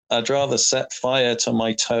I'd rather set fire to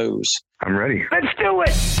my toes. I'm ready. Let's do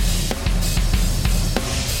it!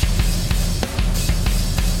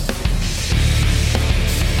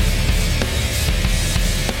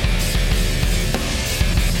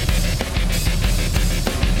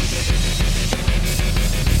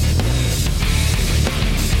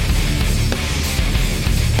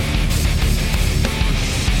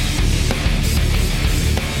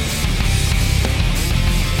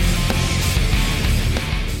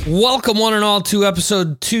 Welcome, one and all, to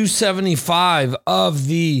episode 275 of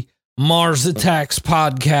the Mars Attacks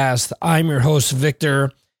podcast. I'm your host,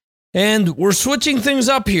 Victor, and we're switching things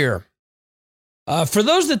up here. For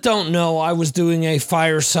those that don't know, I was doing a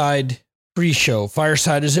Fireside pre-show.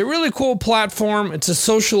 Fireside is a really cool platform. It's a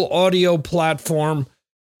social audio platform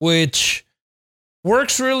which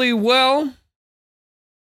works really well,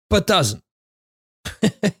 but doesn't.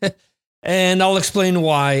 And I'll explain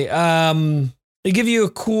why. They give you a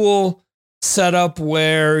cool setup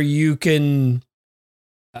where you can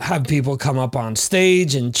have people come up on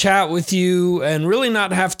stage and chat with you and really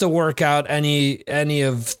not have to work out any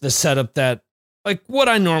of the setup that, like what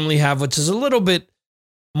I normally have, which is a little bit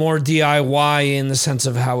more DIY in the sense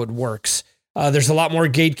of how it works. There's a lot more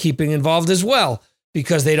gatekeeping involved as well,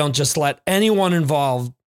 because they don't just let anyone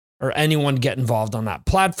involved or anyone get involved on that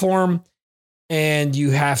platform. And you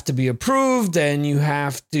have to be approved, and you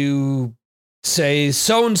have to say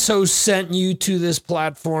so-and-so sent you to this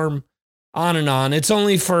platform, on and on. It's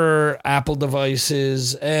only for Apple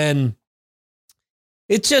devices, and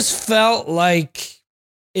it just felt like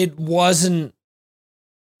it wasn't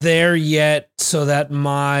there yet so that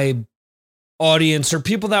my audience or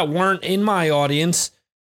people that weren't in my audience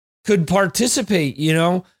could participate, you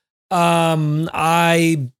know?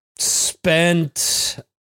 I spent,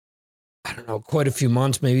 I don't know, quite a few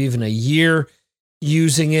months, maybe even a year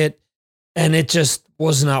using it, and it just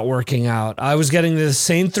was not working out. I was getting the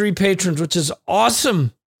same 3 patrons, which is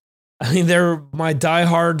awesome. I mean, they're my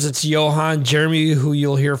diehards. It's Johan, Jeremy, who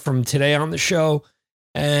you'll hear from today on the show,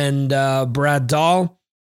 and Brad Dahl.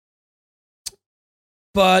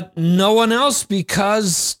 But no one else,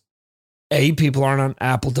 because A, people aren't on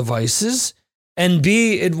Apple devices, and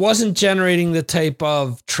B, it wasn't generating the type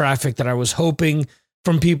of traffic that I was hoping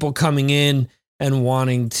from people coming in and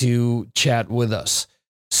wanting to chat with us.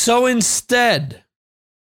 So instead,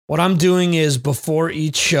 what I'm doing is before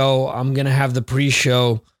each show, I'm going to have the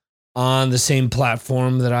pre-show on the same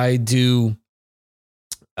platform that I do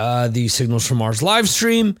the Signals from Mars live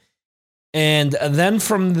stream. And then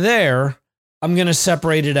from there, I'm going to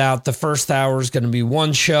separate it out. The first hour is going to be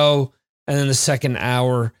one show, and then the second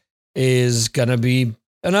hour is going to be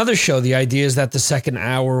another show. The idea is that the second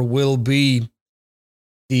hour will be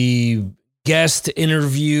the guest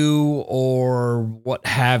interview or what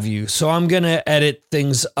have you. So I'm going to edit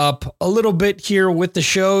things up a little bit here with the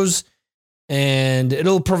shows, and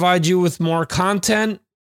it'll provide you with more content.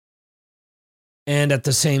 And at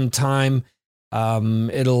the same time,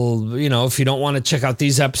 it'll, you know, if you don't want to check out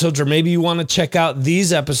these episodes, or maybe you want to check out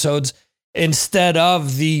these episodes instead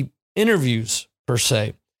of the interviews per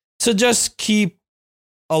se. So just keep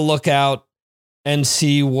a lookout and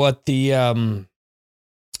see what the,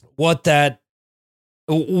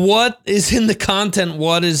 what is in the content,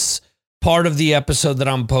 what is part of the episode that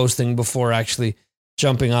I'm posting before actually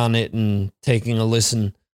jumping on it and taking a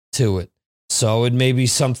listen to it. So it may be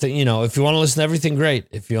something, you know, if you want to listen to everything, great.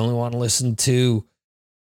 If you only want to listen to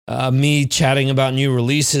me chatting about new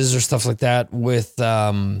releases or stuff like that with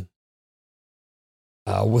my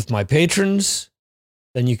patrons,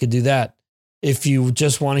 then you could do that. If you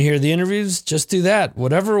just want to hear the interviews, just do that.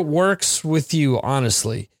 Whatever works with you,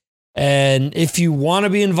 honestly. And if you want to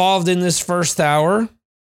be involved in this first hour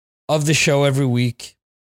of the show every week,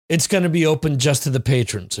 it's going to be open just to the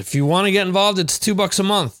patrons. If you want to get involved, it's $2 a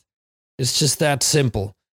month. It's just that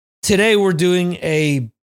simple. Today, we're doing a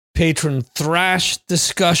patron thrash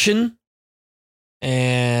discussion,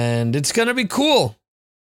 and it's going to be cool.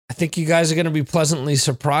 I think you guys are going to be pleasantly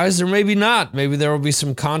surprised, or maybe not. Maybe there will be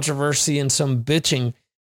some controversy and some bitching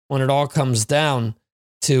when it all comes down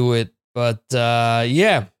to it. But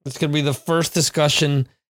yeah, it's going to be the first discussion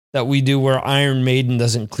that we do where Iron Maiden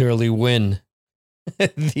doesn't clearly win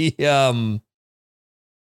the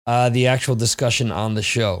actual discussion on the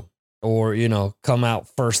show, or, you know, come out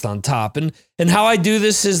first on top. And how I do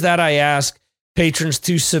this is that I ask patrons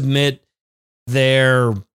to submit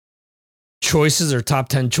their choices, or top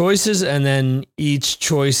 10 choices, and then each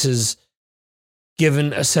choice is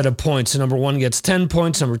given a set of points. So number 1 gets 10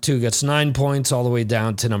 points, number 2 gets 9 points, all the way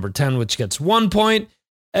down to number 10, which gets 1 point.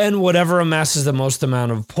 And whatever amasses the most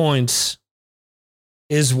amount of points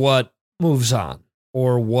is what moves on.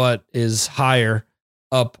 or what is higher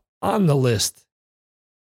up on the list.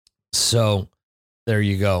 So there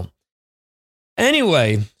you go.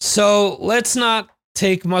 Anyway, so let's not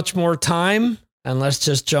take much more time and let's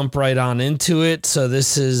just jump right on into it. So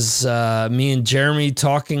this is me and Jeremy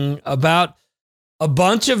talking about a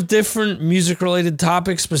bunch of different music-related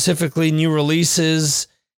topics, specifically new releases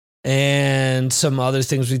and some other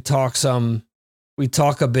things. We talk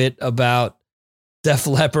a bit about Def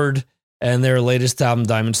Leppard and their latest album,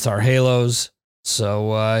 Diamond Star Halos.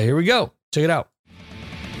 So here we go. Check it out.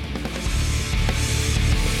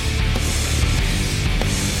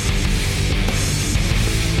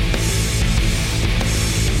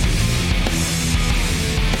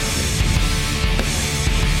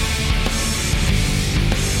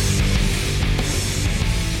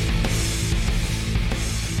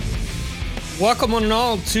 Welcome one and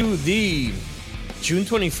all to the June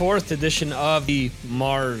 24th edition of the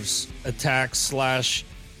Mars Attacks /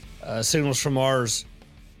 Signals from Mars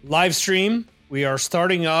live stream. We are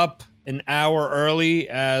starting up an hour early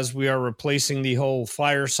as we are replacing the whole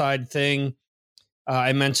fireside thing.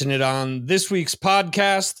 I mentioned it on this week's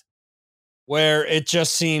podcast where it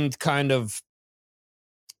just seemed kind of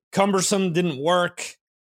cumbersome, didn't work.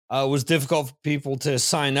 It was difficult for people to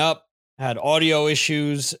sign up. Had audio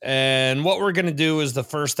issues, and what we're going to do is the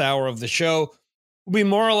first hour of the show will be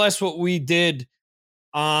more or less what we did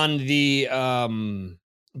on the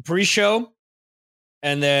pre-show,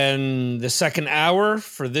 and then the second hour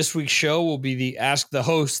for this week's show will be the Ask the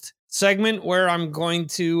Host segment, where I'm going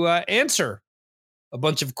to answer a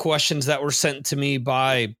bunch of questions that were sent to me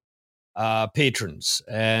by patrons.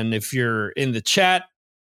 And if you're in the chat,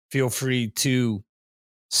 feel free to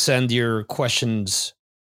send your questions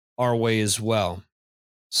our way as well.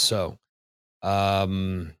 So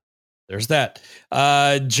there's that.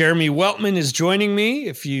 Jeremy Weltman is joining me.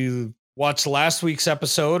 If you watched last week's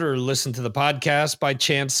episode or listened to the podcast by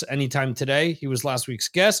chance anytime today, he was last week's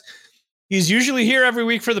guest. He's usually here every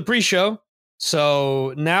week for the pre-show.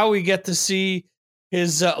 So now we get to see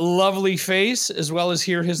his lovely face as well as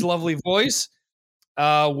hear his lovely voice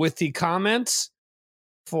with the comments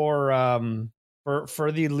for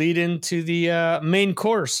the lead into the main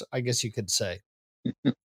course, I guess you could say.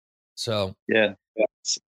 So yeah.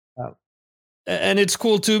 And it's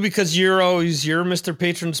cool too because you're always Mr.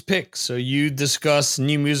 Patron's pick. So you discuss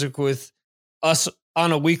new music with us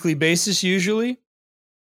on a weekly basis usually,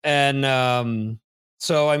 and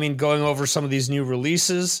so I mean, going over some of these new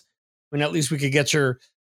releases, I mean, at least we could get your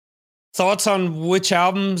thoughts on which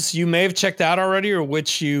albums you may have checked out already or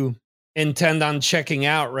which you intend on checking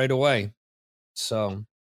out right away. So,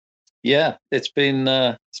 yeah, it's been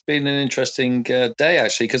an interesting day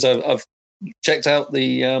actually because I've checked out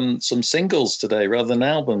the some singles today rather than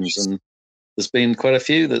albums, and there's been quite a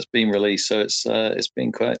few that's been released, so it's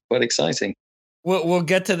been quite exciting. We'll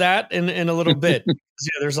get to that in a little bit.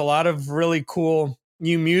 Yeah, there's a lot of really cool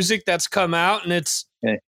new music that's come out, and it's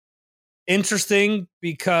interesting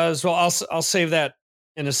because I'll save that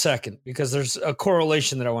in a second because there's a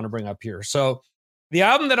correlation that I want to bring up here. So. The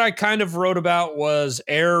album that I kind of wrote about was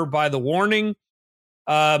Error by The Warning.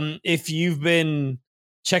 If you've been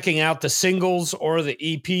checking out the singles or the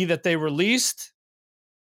EP that they released,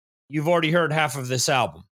 you've already heard half of this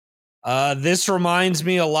album. This reminds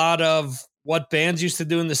me a lot of what bands used to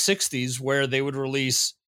do in the 60s, where they would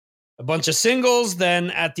release a bunch of singles, then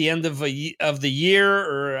at the end of the year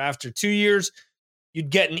or after 2 years, you'd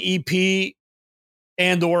get an EP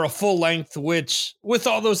and or a full length, which with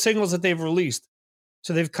all those singles that they've released.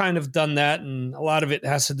 So they've kind of done that, and a lot of it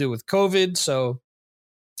has to do with COVID. So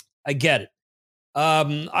I get it.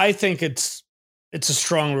 I think it's a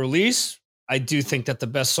strong release. I do think that the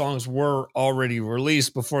best songs were already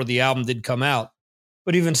released before the album did come out,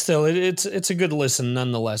 but even still, it's a good listen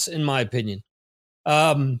nonetheless, in my opinion.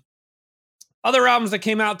 Other albums that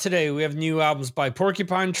came out today, we have new albums by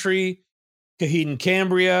Porcupine Tree, Coheed and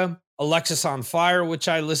Cambria, Alexisonfire, which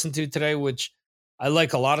I listened to today, which I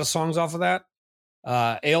like a lot of songs off of that.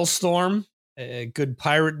 Ailstorm, a good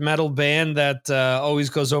pirate metal band that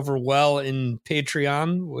always goes over well in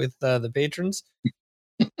Patreon with the patrons.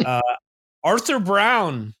 Arthur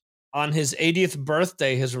Brown, on his 80th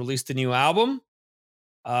birthday, has released a new album.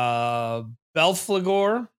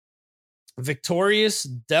 Belphegor, Victorious,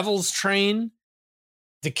 Devil's Train,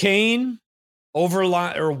 Decane,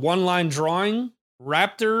 One Line Drawing,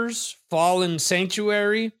 Raptors, Fallen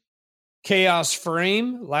Sanctuary, Chaos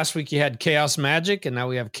Frame. Last week you had Chaos Magic, and now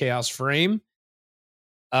we have Chaos Frame.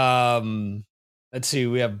 Let's see.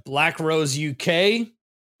 We have Black Rose UK,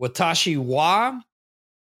 Watashi Wa,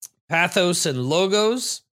 Pathos and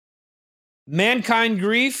Logos, Mankind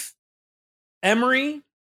Grief, Emery,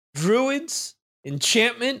 Druids,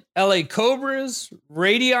 Enchantment, LA Cobras,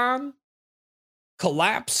 Radion,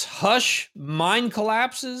 Collapse, Hush, Mind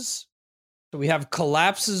Collapses. So we have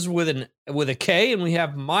Collapses with a K, and we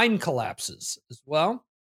have Mind Collapses as well.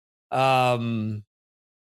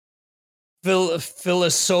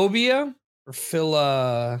 Philosobia or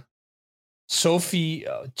Sophie.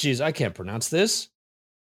 Geez, I can't pronounce this.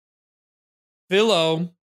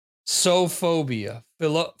 Philosophophobia.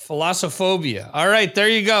 Philosophophobia. All right, there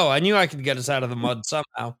you go. I knew I could get us out of the mud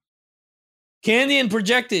somehow. Candy and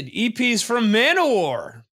Projected, EPs from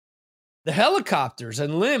Manowar, The Helicopters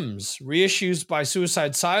and Limbs, reissues by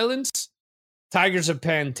Suicide Silence, Tigers of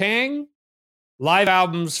Pantang, live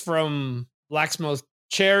albums from Blacksmith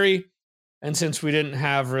Cherry, and since we didn't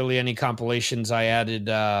have really any compilations, I added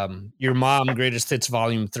Your Mom Greatest Hits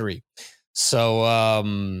Volume 3.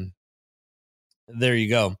 So there you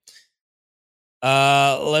go.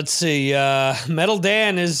 Let's see. Metal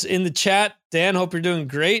Dan is in the chat. Dan, hope you're doing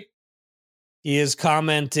great. He is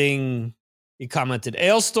commenting. He commented,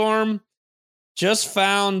 Ailstorm just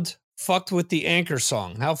found Fucked with the Anchor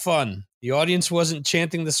song. How fun. The audience wasn't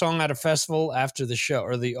chanting the song at a festival after the show.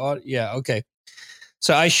 Yeah, okay.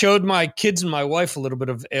 So I showed my kids and my wife a little bit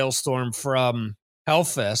of Ailstorm from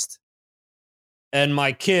Hellfest. And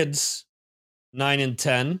my kids, 9 and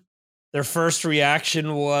 10, their first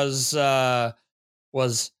reaction was why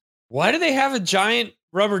do they have a giant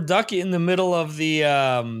rubber ducky in the middle of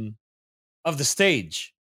the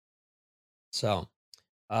stage? So,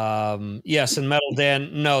 yes, and Metal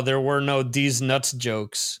Dan, no, there were no D's nuts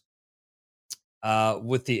jokes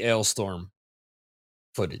with the Ailstorm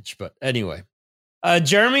footage. But anyway,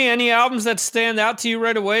 Jeremy, any albums that stand out to you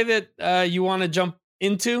right away that you want to jump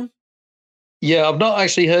into? Yeah, I've not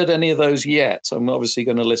actually heard any of those yet. I'm obviously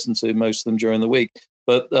going to listen to most of them during the week.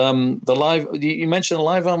 But the live, you mentioned a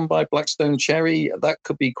live album by Blackstone Cherry. That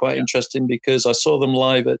could be quite interesting because I saw them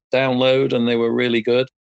live at Download and they were really good.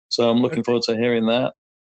 So I'm looking forward to hearing that.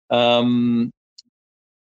 I'll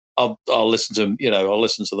listen to them, I'll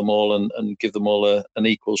listen to them all and give them all an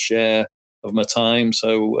equal share of my time.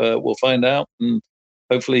 So we'll find out and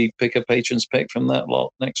hopefully pick a patron's pick from that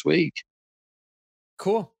lot next week.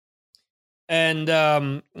 Cool.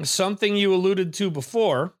 And something you alluded to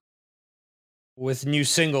before with new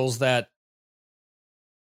singles that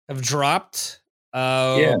have dropped.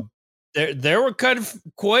 There were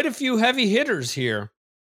quite a few heavy hitters here.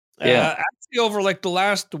 Actually, over like the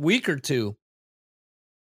last week or two.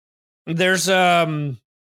 There's a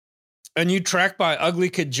new track by Ugly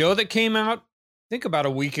Kid Joe that came out, I think about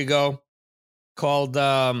a week ago, called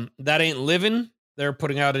That Ain't Livin'. They're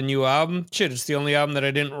putting out a new album. Shit, it's the only album that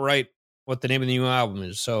I didn't write what the name of the new album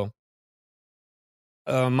is. So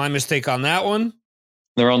my mistake on that one.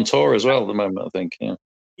 They're on tour as well at the moment, I think.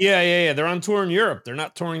 Yeah. They're on tour in Europe. They're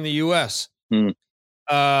not touring the US.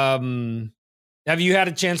 Have you had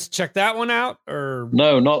a chance to check that one out? Or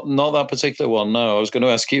no, not that particular one. No, I was going to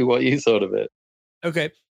ask you what you thought of it. Okay.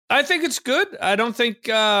 I think it's good. I don't think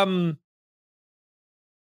let's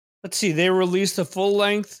see, they released a full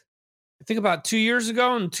length, I think about 2 years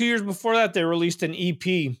ago, and 2 years before that they released an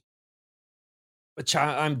EP, which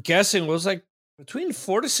I'm guessing was like between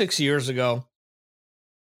 4 to 6 years ago.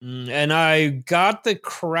 And I got the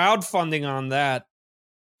crowdfunding on that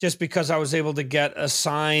just because I was able to get a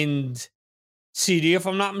signed CD, if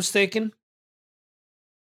I'm not mistaken.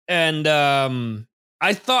 And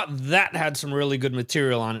I thought that had some really good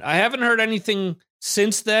material on it. I haven't heard anything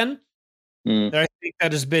since then that I think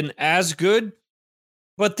that has been as good.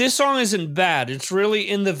 But this song isn't bad. It's really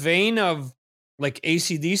in the vein of like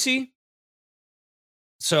AC/DC.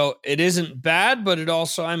 So it isn't bad, but it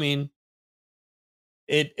also, I mean,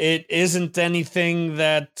 it isn't anything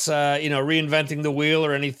that, reinventing the wheel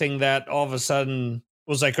or anything that all of a sudden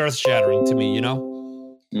was like earth shattering to me,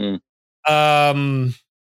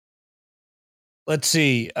 Let's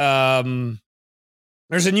see.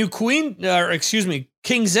 There's a new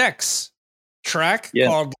King's X track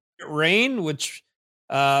called Rain, which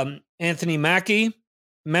Anthony Mackie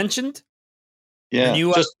mentioned. Yeah. The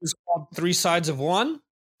new is called Three Sides of One.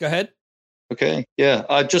 Go ahead. Okay. Yeah.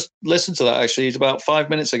 I just listened to that actually. It's about 5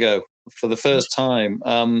 minutes ago for the first time.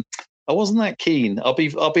 I wasn't that keen. I'll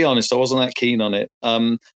be honest. I wasn't that keen on it.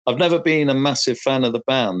 I've never been a massive fan of the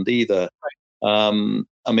band either. Right.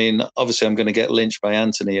 I mean, obviously, I'm going to get lynched by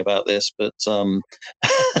Anthony about this, but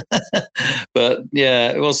but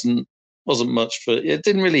yeah, it wasn't much for. It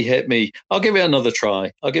didn't really hit me. I'll give it another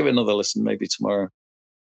try. I'll give it another listen maybe tomorrow.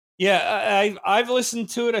 Yeah, I've listened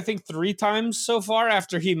to it I think 3 times so far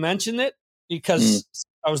after he mentioned it because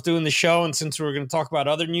I was doing the show and since we were going to talk about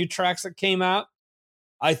other new tracks that came out,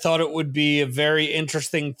 I thought it would be a very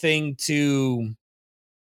interesting thing to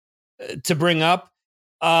bring up.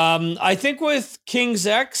 I think with King's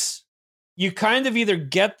X, you kind of either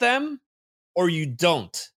get them or you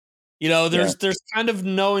don't. You know, there's kind of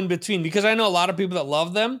no in between, because I know a lot of people that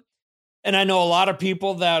love them, and I know a lot of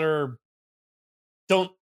people that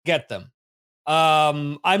don't get them.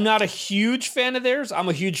 I'm not a huge fan of theirs. I'm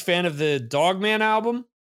a huge fan of the Dogman album,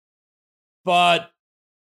 but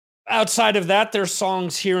outside of that, there's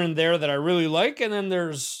songs here and there that I really like, and then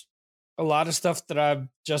there's a lot of stuff that I'm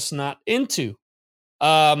just not into.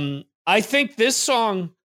 I think this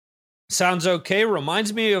song sounds okay.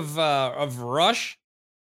 Reminds me of Rush,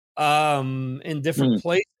 in different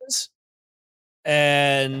places,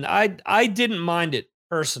 and I didn't mind it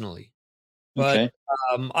personally, but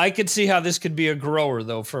Okay. I could see how this could be a grower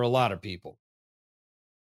though for a lot of people.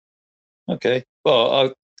 Okay.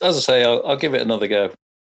 Well, as I say, I'll give it another go.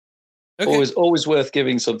 Okay. Always worth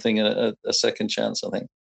giving something a second chance, I think.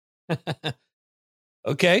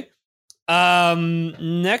 Okay.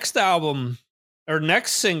 Next album or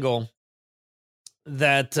next single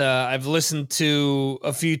that I've listened to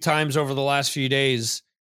a few times over the last few days,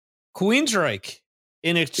 Queensryche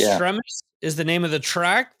in Extremis is the name of the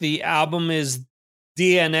track. The album is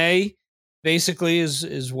DNA, basically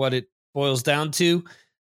is what it boils down to.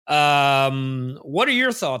 What are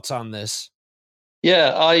your thoughts on this?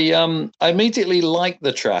 Yeah, I immediately liked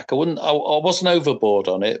the track. I wasn't overboard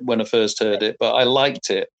on it when I first heard it, but I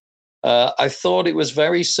liked it. I thought it was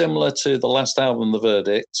very similar to the last album, The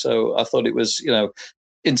Verdict. So I thought it was,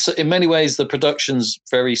 in many ways the production's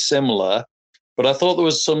very similar, but I thought there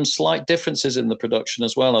was some slight differences in the production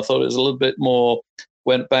as well. I thought it was a little bit more,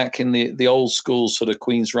 went back in the old school sort of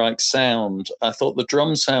Queensryche sound. I thought the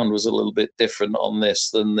drum sound was a little bit different on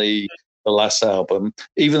this than the last album,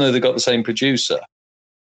 even though they got the same producer.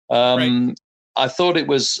 Right. I thought it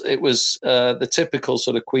was the typical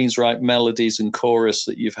sort of Queensryche melodies and chorus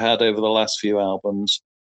that you've had over the last few albums.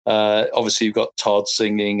 Obviously, you've got Todd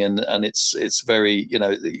singing, and it's very,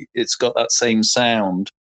 it's got that same sound.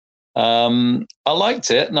 I liked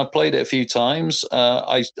it, and I played it a few times.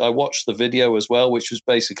 I watched the video as well, which was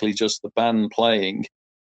basically just the band playing,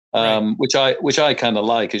 which I kind of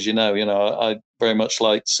like, as you know. I very much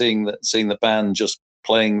like seeing the band just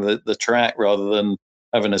playing the track rather than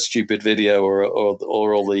having a stupid video or all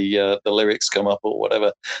the lyrics come up or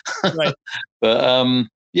whatever. Right. But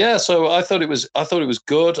yeah, so I thought it was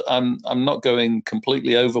good. I'm not going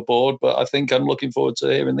completely overboard, but I think I'm looking forward to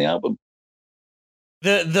hearing the album.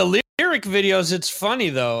 The lyric videos, it's funny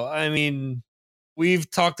though. I mean,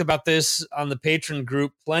 we've talked about this on the patron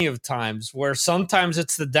group plenty of times, where sometimes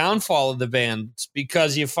it's the downfall of the band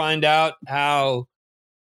because you find out how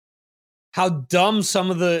dumb some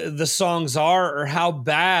of the songs are, or how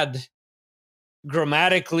bad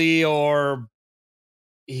grammatically, or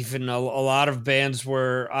even a lot of bands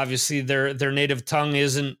where obviously their native tongue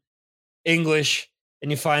isn't English, and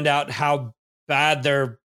you find out how bad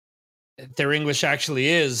their English actually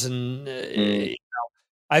is. And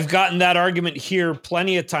I've gotten that argument here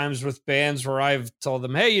plenty of times with bands where I've told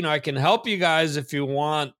them, hey, I can help you guys if you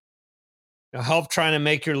want help trying to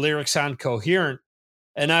make your lyrics sound coherent.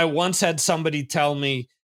 And I once had somebody tell me,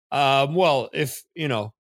 well, if,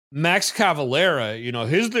 Max Cavalera,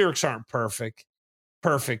 his lyrics aren't perfect.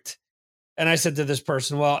 And I said to this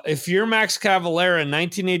person, well, if you're Max Cavalera in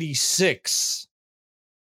 1986,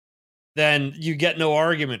 then you get no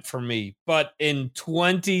argument from me. But in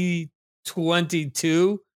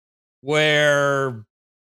 2022, where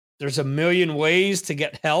there's a million ways to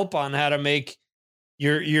get help on how to make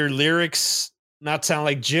your lyrics not sound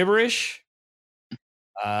like gibberish,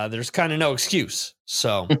 there's kind of no excuse.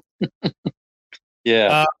 So,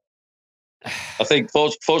 yeah. I think,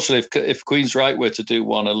 fortunately, if Queensryche were to do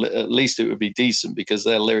one, at least it would be decent because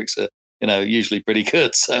their lyrics are, usually pretty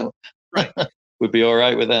good. So, right, would be all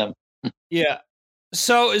right with them. Yeah.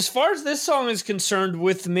 So, as far as this song is concerned,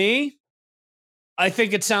 with me, I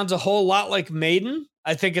think it sounds a whole lot like Maiden.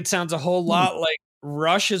 I think it sounds a whole lot like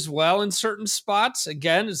Rush as well in certain spots.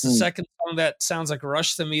 Again, it's the second song that sounds like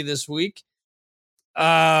Rush to me this week.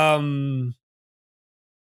 I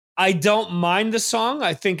don't mind the song.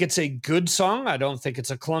 I think it's a good song. I don't think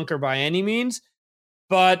it's a clunker by any means,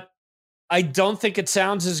 but I don't think it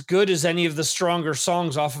sounds as good as any of the stronger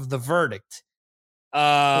songs off of The Verdict.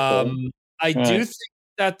 I do think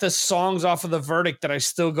that the songs off of The Verdict that I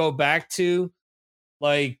still go back to,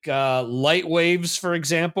 like Light Waves, for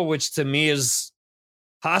example, which to me is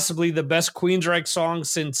possibly the best Queensryche song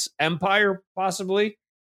since Empire, possibly.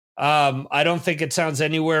 I don't think it sounds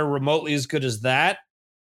anywhere remotely as good as that.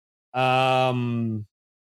 Trying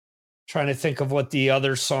Trying to think of what the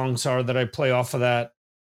other songs are that I play off of that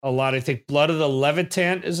a lot. I think Blood of the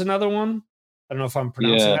Levitant is another one. I don't know if I'm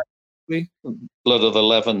pronouncing Yeah, that correctly. Blood of the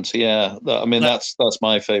Levant. Yeah, I mean Le- that's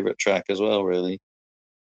my favorite track as well. Really.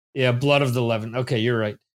 yeah, Blood of the Levant. Okay, you're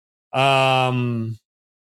right. Um,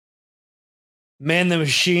 Man the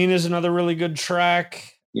Machine is another really good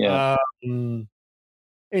track. Yeah,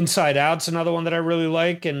 Inside Out's another one that I really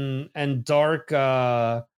like, and Dark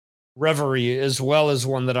Reverie as well as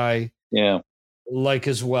one that I yeah. like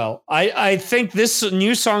as well. I think this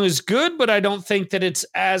new song is good, but I don't think that it's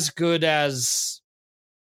as good as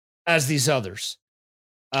these others.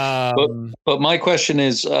 But Um, but my question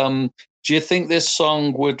is, do you think this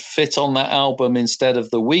song would fit on that album instead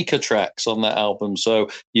of the weaker tracks on that album? So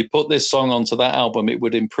you put this song onto that album, it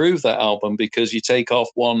would improve that album because you take off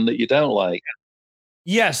one that you don't like.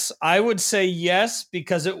 yes, I would say yes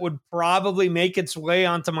because it would probably make its way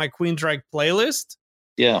onto my Queensryche playlist,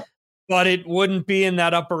 Yeah, but it wouldn't be in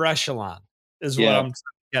that upper echelon. Is what yeah, I'm trying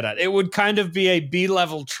to get at. It would kind of be a B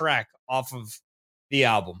level track off of the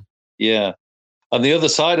album. yeah. And the other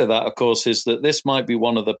side of that, of course, is that this might be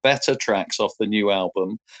one of the better tracks off the new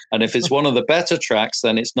album. And if it's one of the better tracks,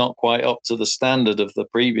 then it's not quite up to the standard of the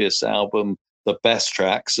previous album, the best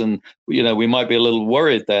tracks. And, we might be a little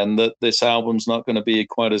worried then that this album's not going to be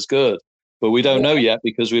quite as good. But we don't know yet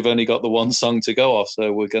because we've only got the one song to go off.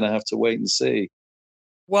 So we're going to have to wait and see.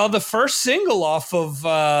 Well, the first single off of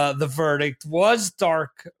The Verdict was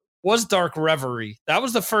Dark Reverie. That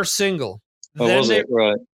was the first single. Oh, Then was they it?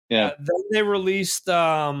 Right. Yeah. then they released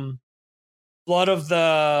Blood of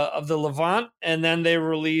the Levant, and then they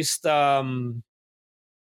released Light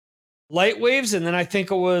Waves, and then I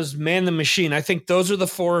think it was Man the Machine. I think those are the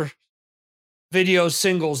four video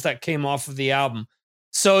singles that came off of the album.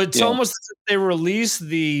 So it's Yeah. almost as if they released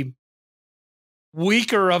the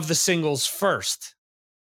weaker of the singles first.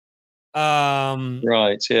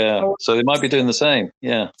 Right. Yeah. So they might be doing the same.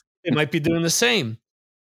 Yeah. It might be doing the same.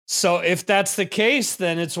 So if that's the case,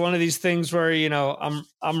 then it's one of these things where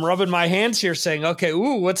I'm rubbing my hands here, saying, "Okay,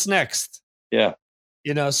 ooh, what's next?" Yeah.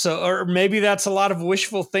 So or maybe that's a lot of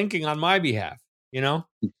wishful thinking on my behalf. You know,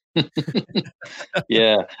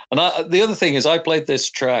 Yeah, and the other thing is, I played this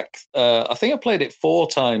track. I think I played it 4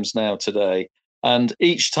 times now today, and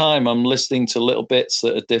each time I'm listening to little bits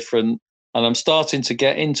that are different, and I'm starting to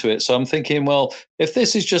get into it. So I'm thinking, well, if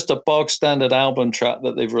this is just a bog standard album track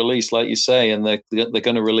that they've released, like you say, and they're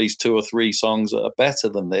going to release 2 or 3 songs that are better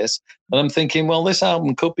than this, and I'm thinking, well, this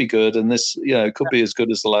album could be good, and this, could be as good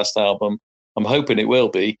as the last album. I'm hoping it will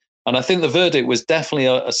be. And I think The Verdict was definitely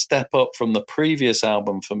a step up from the previous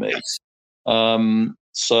album for me.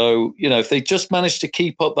 So if they just manage to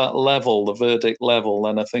keep up that level, the Verdict level,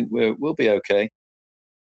 then I think we'll be okay.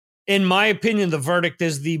 in my opinion, The Verdict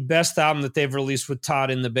is the best album that they've released with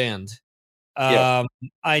Todd in the band. Yeah,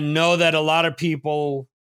 I know that a lot of people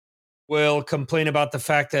will complain about the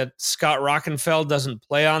fact that Scott Rockenfeld doesn't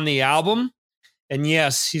play on the album. And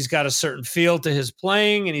yes, he's got a certain feel to his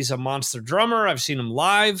playing, and he's a monster drummer. I've seen him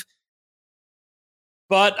live.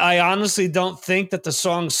 But I honestly don't think that the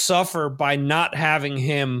songs suffer by not having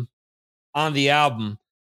him on the album.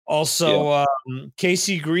 yeah, Also,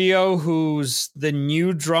 Casey Grillo, who's the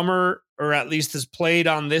new drummer, or at least has played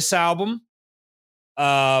on this album,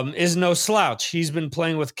 is no slouch. He's been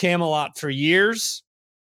playing with Camelot for years.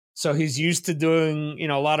 So he's used to doing,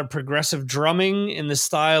 a lot of progressive drumming in the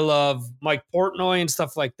style of Mike Portnoy and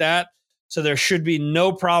stuff like that. So there should be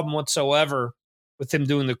no problem whatsoever with him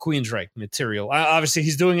doing the Queensryche material. Obviously,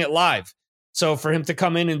 he's doing it live. So for him to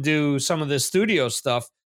come in and do some of the studio stuff,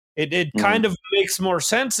 it kind of makes more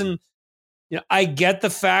sense. And I get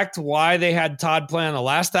the fact why they had Todd play on the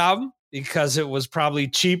last album, because it was probably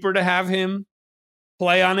cheaper to have him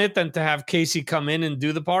play on it than to have Casey come in and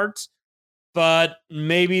do the parts. But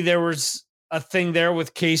maybe there was a thing there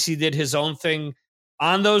with Casey did his own thing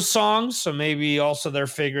on those songs. So maybe also they're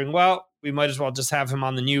figuring, well, we might as well just have him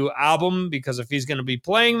on the new album, because if he's going to be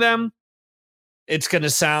playing them, it's going to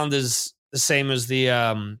sound as the same as the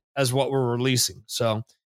as what we're releasing. So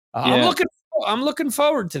yeah, I'm looking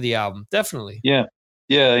forward to the album, definitely. yeah,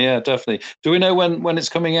 yeah, definitely. Do we know when it's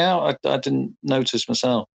coming out? I didn't notice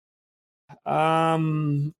myself.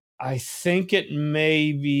 I think it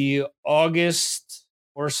may be August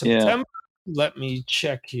or Yeah. September. Let me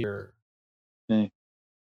check here. Okay.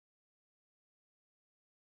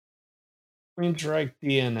 Queensryche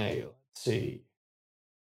DNA. Let's see.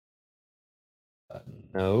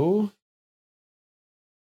 No.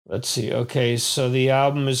 Let's see. Okay, so the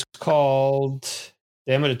album is called.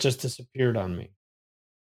 Damn it! It just disappeared on me.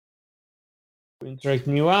 Queensryche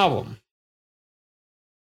new album.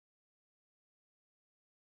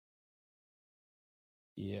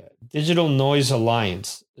 Yeah, Digital Noise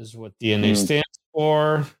Alliance is what DNA Mm. stands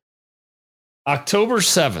for. October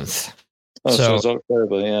 7th. Oh, so So, it's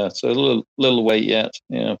October, yeah. So a little wait yet,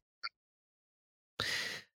 yeah.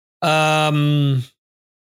 um,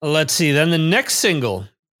 let's see. Then the next single.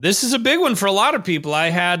 This is a big one for a lot of people. I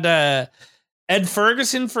had Ed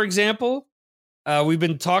Ferguson, for example. We've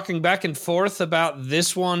been talking back and forth about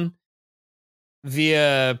this one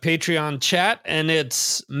via Patreon chat, and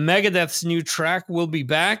it's Megadeth's new track, We'll Be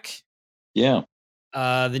Back. Yeah.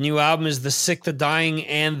 The new album is The Sick, the Dying,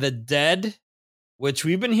 and the Dead, which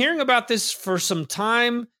we've been hearing about this for some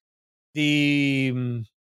time. The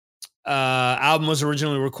album was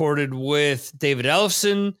originally recorded with David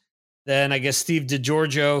Ellefson. Then I guess Steve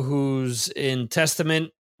DiGiorgio, who's in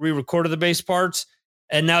Testament, re-recorded the bass parts.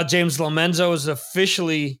 And now James Lomenzo is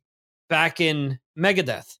officially back in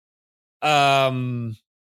Megadeth.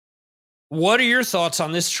 What are your thoughts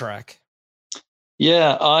on this track?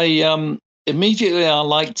 Yeah, I immediately I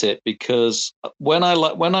liked it because when I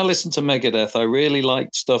listen to Megadeth, I really like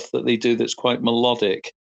stuff that they do that's quite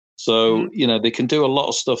melodic. So they can do a lot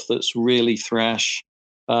of stuff that's really thrash,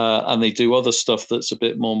 and they do other stuff that's a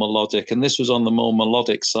bit more melodic. And this was on the more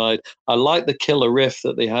melodic side. I like the killer riff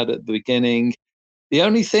that they had at the beginning. The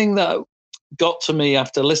only thing that got to me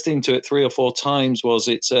after listening to it 3 or 4 times was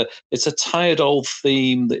it's a tired old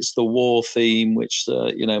theme. It's the war theme, which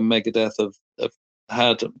Megadeth have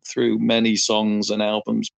had through many songs and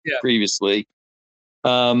albums previously.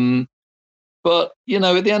 But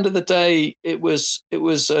at the end of the day, it was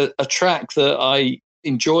a track that I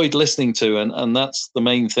enjoyed listening to, and that's the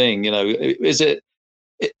main thing.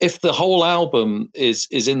 If the whole album is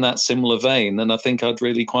in that similar vein, then I think I'd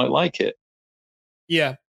really quite like it.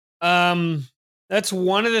 Yeah. That's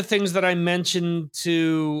one of the things that I mentioned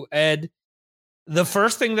to Ed. The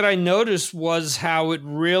first thing that I noticed was how it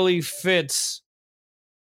really fits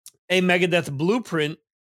a Megadeth blueprint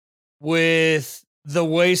with the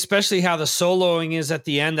way, especially how the soloing is at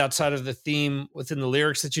the end outside of the theme within the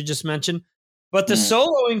lyrics that you just mentioned. But the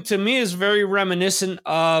soloing to me is very reminiscent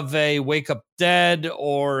of a Wake Up Dead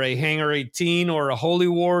or a Hangar 18 or a Holy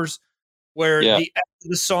Wars, where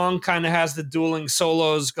the song kind of has the dueling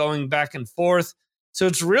solos going back and forth. So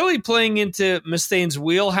it's really playing into Mustaine's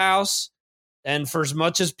wheelhouse. And for as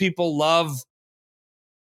much as people love,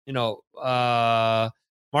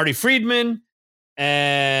 Marty Friedman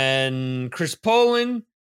and Chris Poland,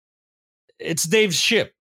 it's Dave's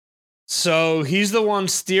ship. So he's the one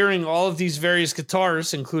steering all of these various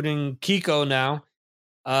guitarists, including Kiko now,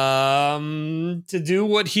 to do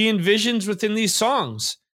what he envisions within these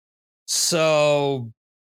songs. So,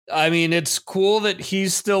 I mean, it's cool that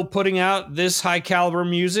he's still putting out this high caliber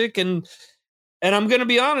music. And I'm going to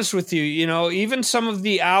be honest with you, even some of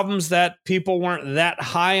the albums that people weren't that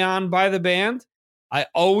high on by the band, I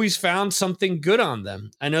always found something good on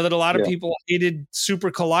them. I know that a lot of people hated Super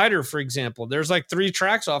Collider, for example. There's like 3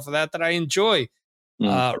 tracks off of that I enjoy.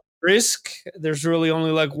 Risk, there's really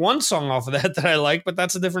only like 1 song off of that I like, but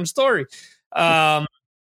that's a different story.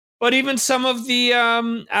 But even some of the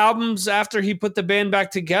albums after he put the band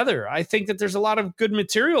back together, I think that there's a lot of good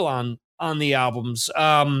material on the albums.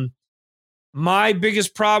 My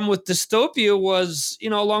biggest problem with Dystopia was,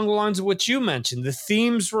 along the lines of what you mentioned. The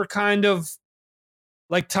themes were kind of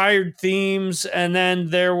like tired themes. And then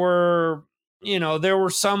there were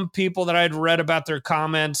some people that I'd read about their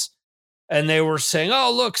comments, and they were saying,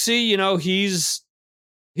 oh, look, see, he's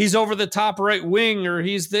over the top right wing, or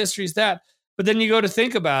he's this, or he's that. But then you go to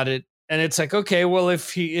think about it, and it's like, okay, well,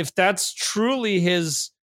 if that's truly his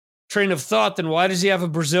train of thought, then why does he have a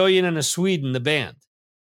Brazilian and a Swede in the band?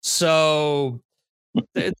 So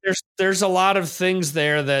there's a lot of things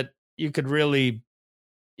there that you could really,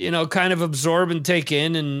 kind of absorb and take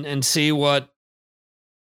in and see where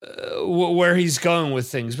he's going with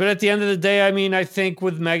things. But at the end of the day, I mean, I think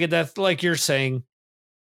with Megadeth, like you're saying,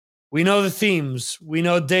 we know the themes, we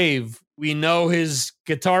know Dave, we know his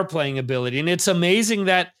guitar playing ability. And it's amazing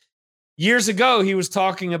that years ago he was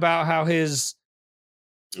talking about how his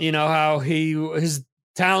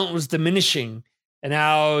talent was diminishing, and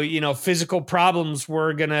how, physical problems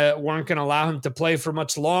weren't gonna allow him to play for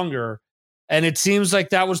much longer. And it seems like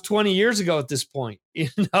that was 20 years ago at this point,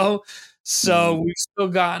 So we've still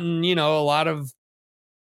gotten, a lot of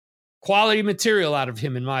quality material out of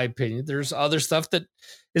him, in my opinion. There's other stuff that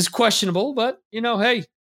is questionable, but hey,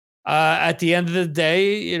 at the end of the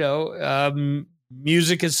day,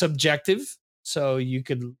 music is subjective, so you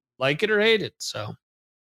could like it or hate it. So,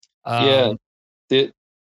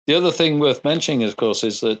 The other thing worth mentioning, of course,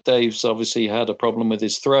 is that Dave's obviously had a problem with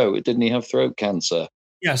his throat. Didn't he have throat cancer?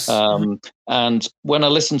 Yes. And when I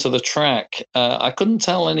listened to the track, I couldn't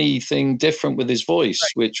tell anything different with his voice,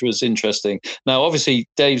 which was interesting. Now, obviously,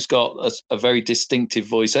 Dave's got a very distinctive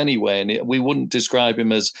voice anyway, and we wouldn't describe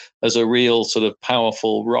him as a real sort of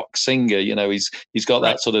powerful rock singer. You know, he's got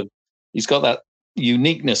that sort of he's got that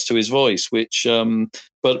uniqueness to his voice, which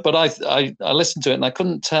but I listened to it and I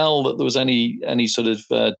couldn't tell that there was any sort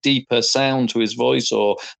of deeper sound to his voice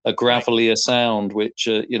or a gravelier sound, which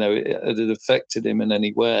it affected him in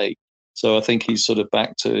any way. So I think he's sort of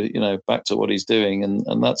back to what he's doing,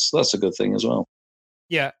 and that's a good thing as well.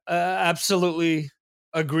 Yeah, absolutely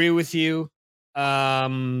agree with you.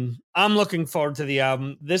 I'm looking forward to the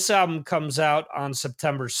album. This album comes out on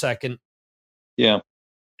September 2nd. Yeah.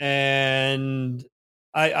 And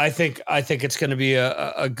I think it's going to be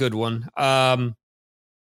a good one.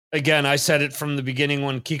 Again, I said it from the beginning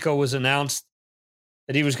when Kiko was announced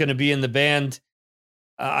that he was going to be in the band.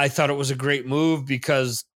 I thought it was a great move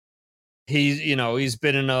because he's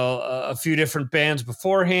been in a few different bands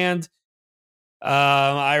beforehand.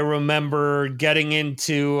 I remember getting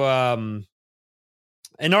into an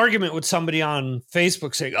argument with somebody on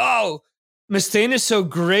Facebook saying, "Oh, Mustaine is so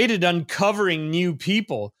great at uncovering new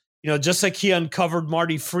people. Just like he uncovered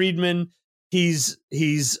Marty Friedman, he's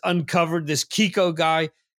uncovered this Kiko guy."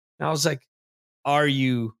 And I was like, "Are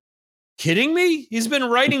you kidding me? He's been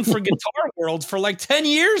writing for Guitar World for like 10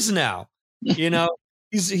 years now.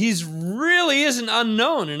 He's really isn't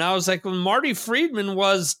unknown." And I was like, when Marty Friedman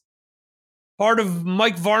was part of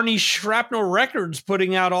Mike Varney's Shrapnel Records,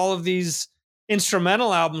 putting out all of these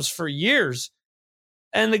instrumental albums for years.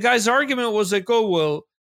 And the guy's argument was like, "Oh, well,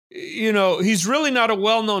 he's really not a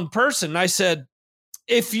well-known person." And I said,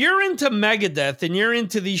 if you're into Megadeth and you're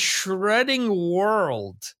into the shredding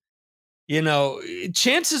world,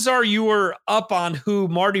 chances are you were up on who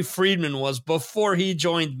Marty Friedman was before he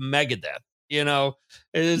joined Megadeth.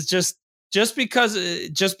 It's just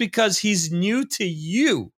because he's new to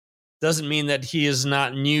you doesn't mean that he is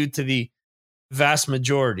not new to the vast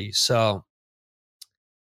majority. So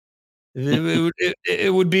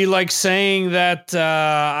it would be like saying that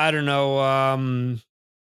I don't know,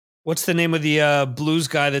 what's the name of the blues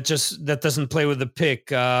guy that doesn't play with a pick?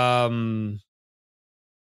 Robert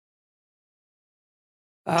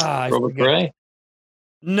Gray?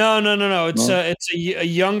 No. It's a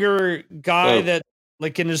younger guy that,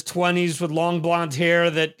 like, in his 20s with long blonde hair,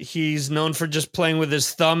 that he's known for just playing with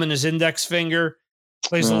his thumb and his index finger.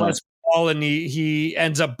 Plays the Les Paul, and he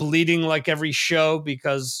ends up bleeding like every show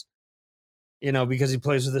because he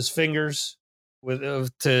plays with his fingers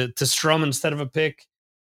to strum instead of a pick.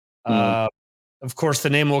 Of course, the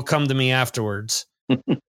name will come to me afterwards.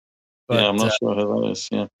 But, I'm not sure who that is.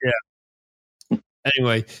 Yeah.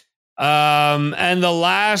 Anyway, and the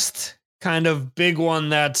last kind of big one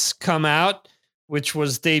that's come out, which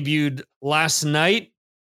was debuted last night,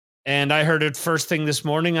 and I heard it first thing this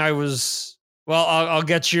morning. I'll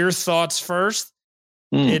get your thoughts first.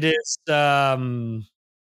 It is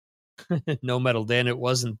No Metal Dan. It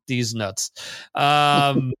wasn't These Nuts.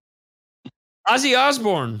 Ozzy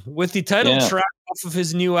Osbourne with the title track off of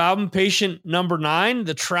his new album, Patient Number 9.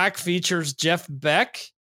 The track features Jeff Beck.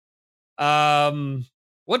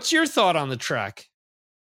 What's your thought on the track?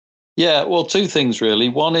 Yeah, well, two things really.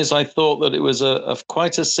 One is I thought that it was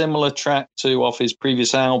quite a similar track to off his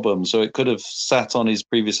previous album, so it could have sat on his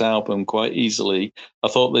previous album quite easily. I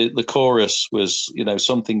thought the chorus was,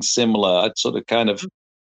 something similar. I'd sort of kind of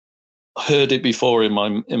heard it before in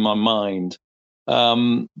my mind.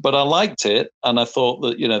 But I liked it, and I thought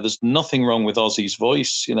that there's nothing wrong with Ozzy's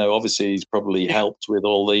voice. Obviously he's probably helped with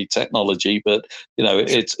all the technology, but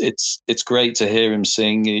it's great to hear him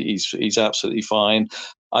sing. He's absolutely fine.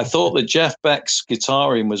 I thought that Jeff Beck's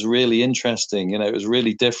guitaring was really interesting. It was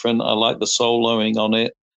really different. I like the soloing on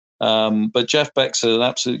it. But Jeff Beck's an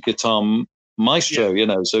absolute guitar maestro.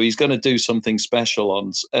 So he's going to do something special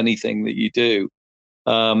on anything that you do.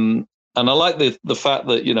 And I like the fact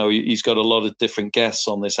that, he's got a lot of different guests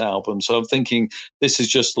on this album. So I'm thinking this is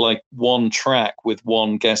just like one track with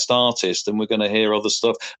one guest artist, and we're going to hear other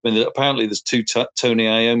stuff. I mean, apparently there's two Tony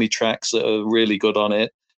Iommi tracks that are really good on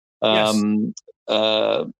it. So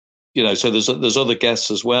there's other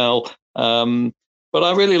guests as well. But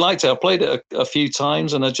I really liked it. I played it a few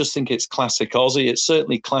times, and I just think it's classic Ozzy. It's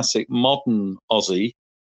certainly classic modern Ozzy,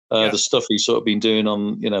 the stuff he's sort of been doing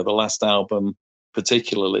on, the last album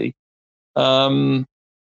particularly. And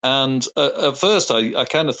at first I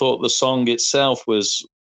kind of thought the song itself was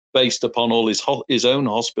based upon all his own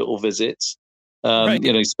hospital visits.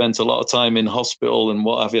 He spent a lot of time in hospital and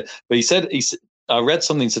what have you. But he said, I read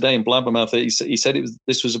something today in Blabbermouth that he said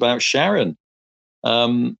this was about Sharon.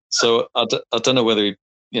 So I don't know whether he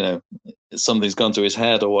you know, something's gone to his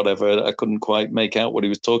head or whatever. I couldn't quite make out what he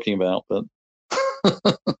was talking about, but.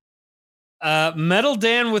 Metal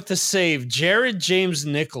Dan with the save. Jared James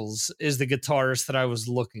Nichols is the guitarist that I was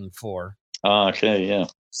looking for. Okay, yeah.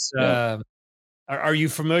 Are you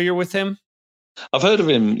familiar with him? I've heard of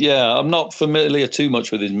him. Yeah, I'm not familiar too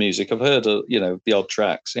much with his music. I've heard, the odd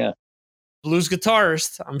tracks. Yeah, blues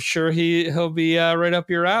guitarist. I'm sure he'll be right up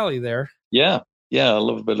your alley there. Yeah, I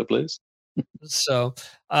love a bit of blues. So,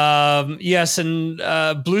 yes, and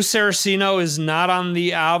Blue Saraceno is not on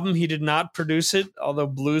the album. He did not produce it, although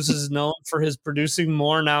blues is known for his producing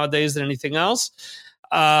more nowadays than anything else.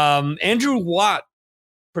 Andrew Watt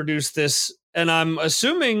produced this, and I'm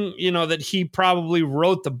assuming, that he probably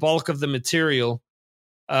wrote the bulk of the material,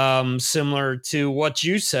 similar to what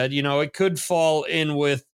you said. It could fall in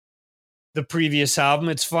with the previous album.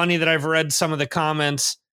 It's funny that I've read some of the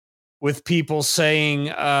comments with people saying,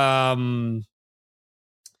 oh,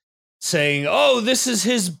 this is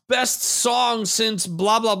his best song since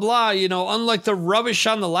blah, blah, blah, unlike the rubbish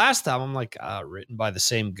on the last album. I'm like, written by the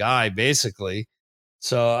same guy, basically.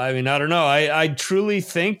 So, I mean, I don't know. I truly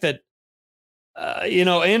think that,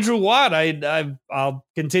 Andrew Watt, I'll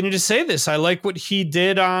continue to say this. I like what he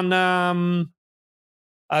did on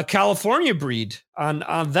California Breed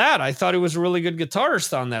on that. I thought he was a really good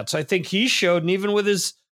guitarist on that. So I think he showed, and even with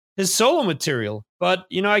his solo material. But,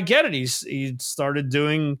 I get it. He started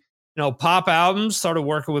doing, pop albums, started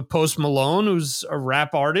working with Post Malone, who's a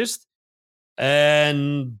rap artist.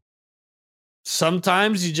 And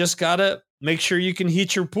sometimes you just got to make sure you can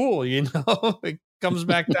heat your pool, It comes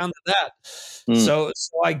back down to that. So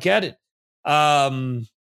I get it. The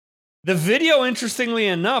video, interestingly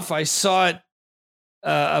enough, I saw it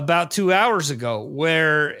about 2 hours ago,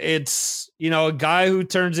 where it's, a guy who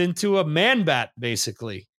turns into a man bat,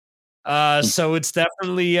 basically. So it's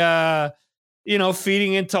definitely,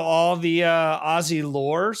 feeding into all the Ozzy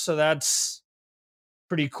lore. So that's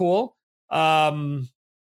pretty cool. I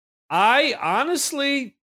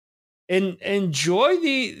honestly enjoy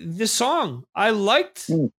the song. I liked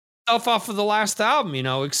stuff off of the last album,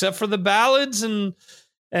 except for the ballads and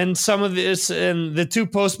some of this and the 2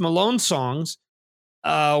 Post Malone songs,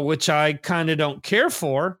 which I kind of don't care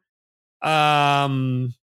for.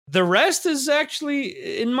 The rest is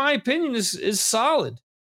actually, in my opinion, is solid.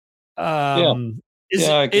 I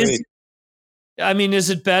agree. Is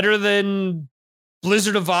it better than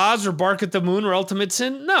Blizzard of Oz or Bark at the Moon or Ultimate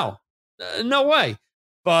Sin? No, no way.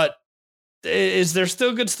 But is there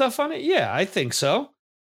still good stuff on it? Yeah, I think so.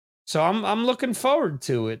 So I'm looking forward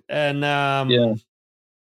to it. And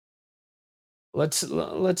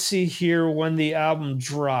let's see here when the album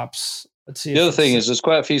drops. Let's see. The other thing is there's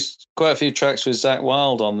quite a few tracks with Zakk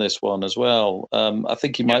Wylde on this one as well. I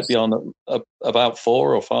think he might be on about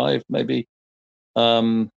 4 or 5, maybe.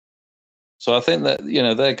 So I think that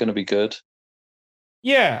they're going to be good.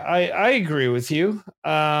 Yeah, I agree with you.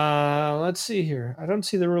 Let's see here. I don't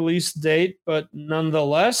see the release date, but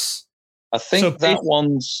nonetheless, I think that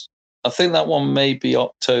one may be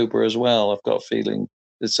October as well. I've got a feeling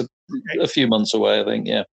it's a few months away, I think.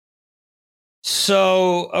 Yeah.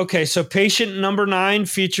 So Patient number 9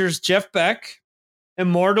 features Jeff Beck.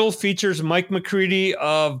 Immortal features Mike McCready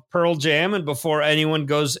of Pearl Jam. And before anyone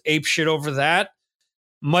goes apeshit over that,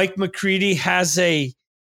 Mike McCready has a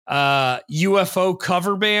UFO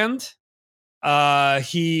cover band.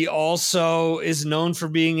 He also is known for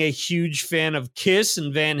being a huge fan of Kiss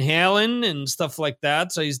and Van Halen and stuff like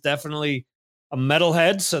that. So he's definitely a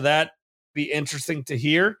metalhead. So that be interesting to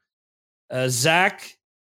hear. Zakk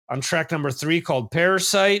on track number 3 called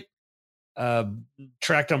Parasite.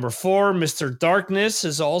 Track number 4, Mr. Darkness,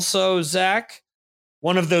 is also Zakk.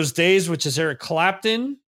 One of Those Days, which is Eric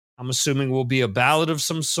Clapton. I'm assuming will be a ballad of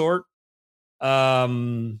some sort.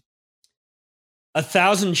 1,000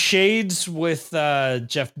 Shades with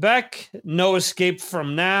Jeff Beck. No Escape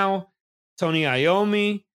From Now, Tony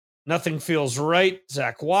Iommi. Nothing Feels Right,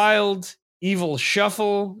 Zakk Wylde. Evil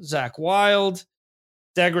Shuffle, Zakk Wylde.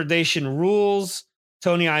 Degradation Rules,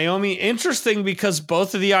 Tony Iommi. Interesting, because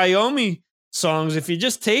both of the Iommi songs, if you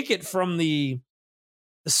just take it from the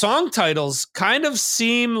song titles, kind of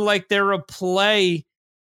seem like they're a play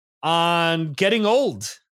on getting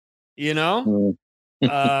old, if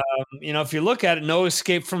you look at it, No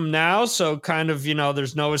Escape From Now. So kind of,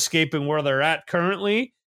 there's no escaping where they're at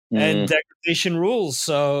currently. And Degradation Rules.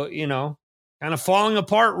 So, kind of falling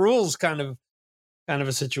apart rules, kind of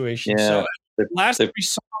a situation. Yeah. So last 3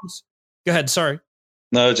 songs. Go ahead. Sorry.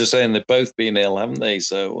 No, just saying they've both been ill, haven't they?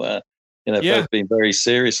 So, both been very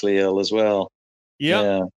seriously ill as well. Yep.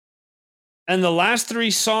 Yeah. And the last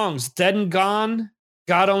 3 songs, Dead and Gone,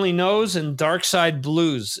 God Only Knows and Dark Side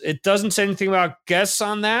Blues. It doesn't say anything about guests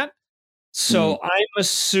on that. So I'm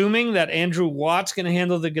assuming that Andrew Watt's going to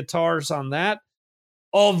handle the guitars on that.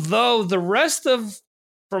 Although the rest of,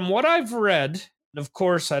 from what I've read, and of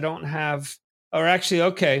course I don't have, or actually,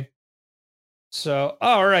 okay. So,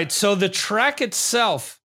 all right. So the track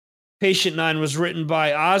itself, Patient 9, was written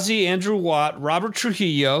by Ozzy, Andrew Watt, Robert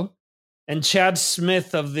Trujillo, and Chad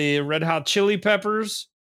Smith of the Red Hot Chili Peppers,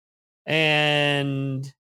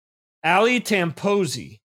 and Ali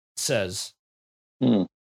Tamposi, says.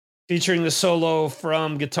 Featuring the solo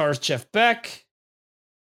from guitarist Jeff Beck.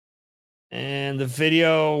 And the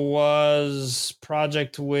video was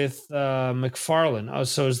project with McFarlane. Oh,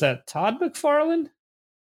 so is that Todd McFarlane?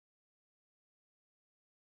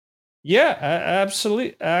 Yeah,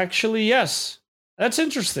 absolutely. Actually, yes. That's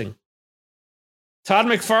interesting. Todd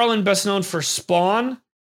McFarlane, best known for Spawn.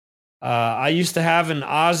 I used to have an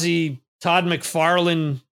Ozzy Todd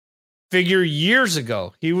McFarlane figure years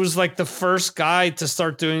ago. He was like the first guy to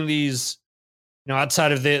start doing these,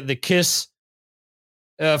 outside of the Kiss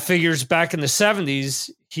figures back in the 70s.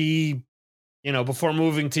 He, before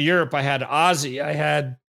moving to Europe, I had Ozzy, I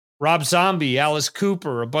had Rob Zombie, Alice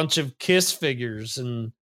Cooper, a bunch of Kiss figures,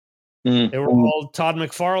 and they were all Todd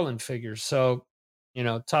McFarlane figures. So,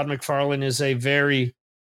 Todd McFarlane is a very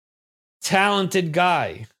talented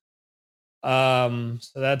guy. So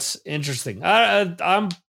that's interesting. I'm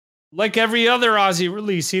like every other Ozzy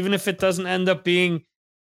release, even if it doesn't end up being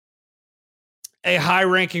a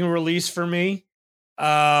high-ranking release for me,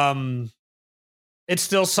 it's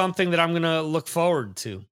still something that I'm going to look forward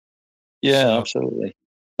to. Yeah, absolutely.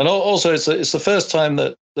 And also, it's the first time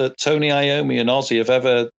that Tony Iommi and Ozzy have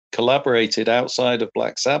ever collaborated outside of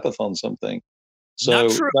Black Sabbath on something. So,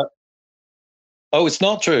 not true. It's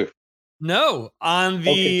not true. No, on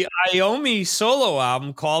the Iommi solo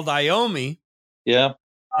album called Iommi. Yeah.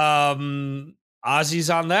 Ozzy's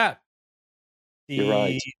on that. You're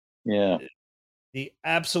right. Yeah. The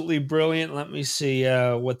absolutely brilliant. Let me see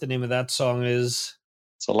what the name of that song is.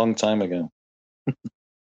 It's a long time ago.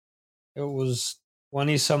 It was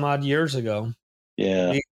 20 some odd years ago.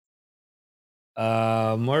 Yeah.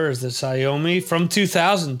 Where is this? Iommi from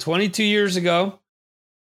 2000, 22 years ago.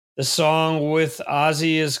 The song with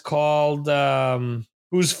Ozzy is called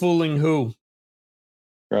Who's Fooling Who?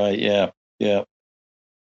 Right, yeah. Yeah.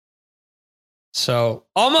 So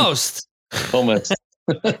almost. Almost.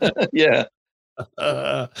 Yeah.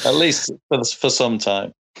 At least for some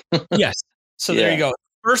time. Yes. So there you go.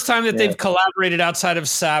 First time that they've collaborated outside of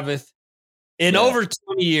Sabbath in over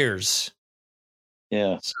 20 years.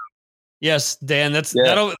 Yeah. So, yes, Dan, that's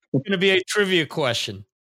going to be a trivia question.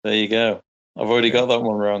 There you go. I've already got that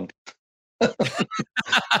one wrong.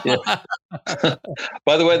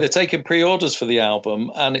 By the way, they're taking pre-orders for the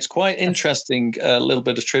album, and it's quite interesting. A little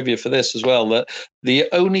bit of trivia for this as well, that the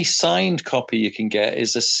only signed copy you can get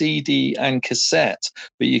is a CD and cassette,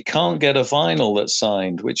 but you can't get a vinyl that's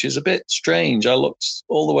signed, which is a bit strange. I looked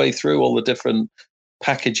all the way through all the different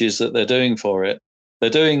packages that they're doing for it. They're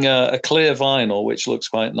doing a clear vinyl, which looks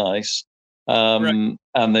quite nice, and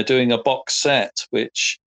they're doing a box set,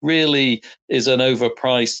 which really is an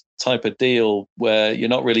overpriced type of deal where you're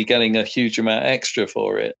not really getting a huge amount extra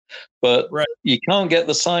for it. But you can't get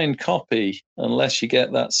the signed copy unless you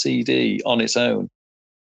get that CD on its own.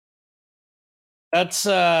 That's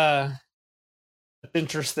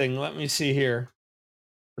interesting. Let me see here.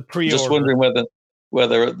 The pre-order. Just wondering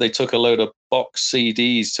whether they took a load of box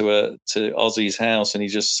CDs to Ozzy's house and he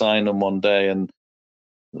just signed them one day and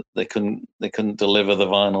they couldn't deliver the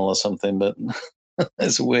vinyl or something, but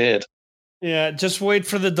it's weird. Yeah, just wait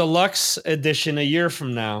for the deluxe edition a year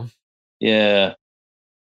from now. Yeah.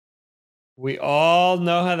 We all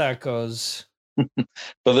know how that goes.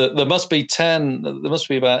 But there must be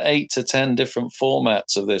about 8 to 10 different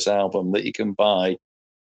formats of this album that you can buy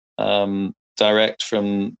direct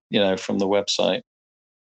from the website.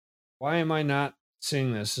 Why am I not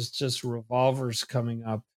seeing this? It's just Revolver's coming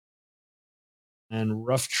up. And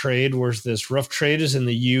Rough Trade, where's this? Rough Trade is in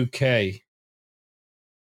the UK.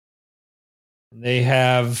 They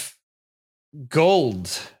have gold,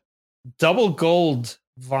 double gold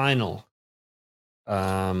vinyl.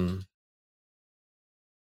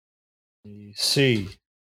 You see,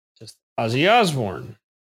 just Ozzy Osbourne.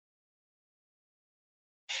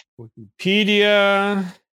 Wikipedia.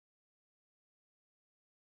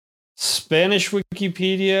 Spanish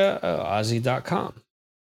Wikipedia, Ozzy.com.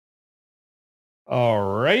 All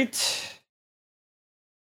right.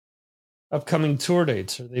 Upcoming tour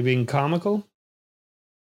dates. Are they being comical?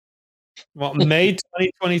 Well, May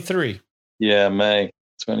 2023. Yeah, May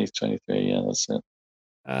 2023. Yeah, that's it.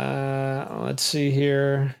 Let's see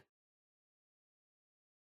here.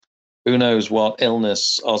 Who knows what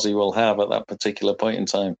illness Ozzy will have at that particular point in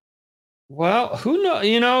time? Well, who know?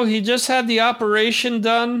 You know, he just had the operation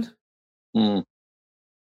done. Mm.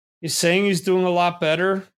 He's saying he's doing a lot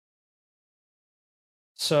better.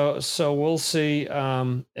 So we'll see.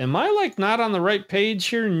 Am I like not on the right page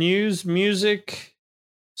here? News, music,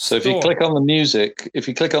 So if you store. click on the music, if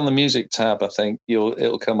you click on the music tab, I think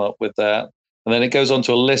it'll come up with that, and then it goes on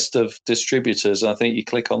to a list of distributors. I think you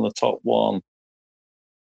click on the top one.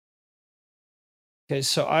 Okay,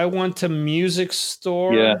 so I went to music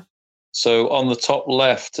store. Yeah. So on the top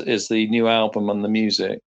left is the new album and the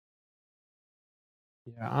music.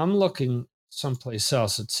 Yeah, I'm looking someplace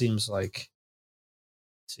else. It seems like.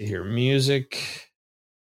 Let's see here, music.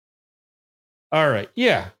 All right,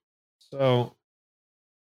 yeah. So,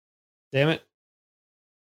 damn it.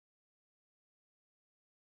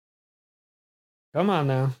 Come on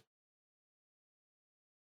now.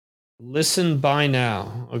 Listen by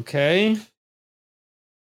now. Okay.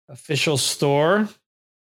 Official store.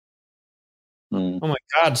 Mm. Oh my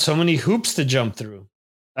God, so many hoops to jump through.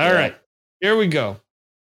 All right, here we go.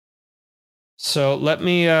 So let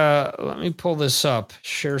me pull this up.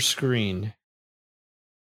 Share screen.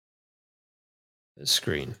 This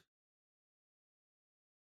screen.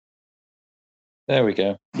 There we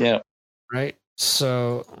go. Yeah. Right.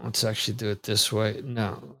 So let's actually do it this way.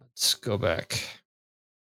 No, let's go back.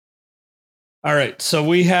 All right, so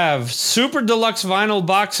we have super deluxe vinyl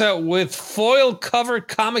box set with foil cover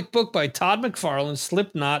comic book by Todd McFarlane,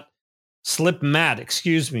 Slipmatt,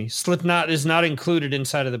 excuse me. Slipknot is not included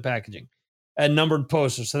inside of the packaging. And numbered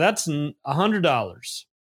poster. So that's $100.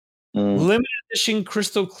 Mm. Limited edition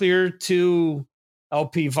crystal clear 2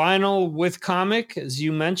 LP vinyl with comic, as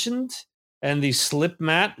you mentioned. And the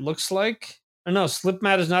Slipmatt looks like. Or no,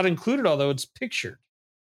 Slipmatt is not included, although it's pictured.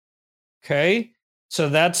 Okay. So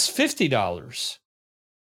that's $50.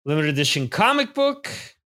 Limited edition comic book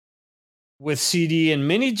with CD and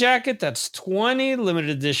mini jacket, that's $20. Limited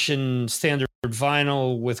edition standard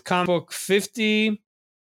vinyl with comic book, $50.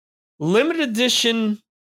 Limited edition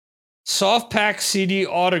soft pack CD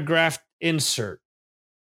autographed insert.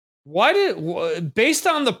 Based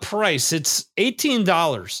on the price, it's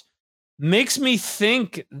 $18. Makes me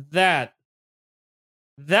think that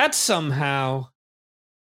somehow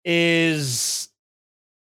isn't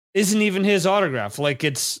even his autograph. Like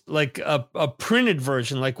it's like a printed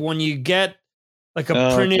version. Like when you get like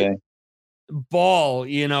a printed ball,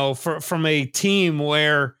 you know, from a team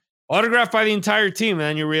where autographed by the entire team, and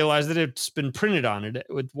then you realize that it's been printed on it.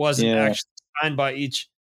 It wasn't actually signed by each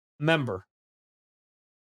member.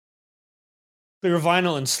 Clear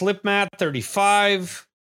vinyl and Slipmatt, $35.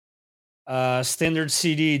 Standard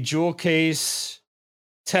CD jewel case,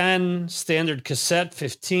 $10. Standard cassette,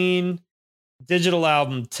 $15. Digital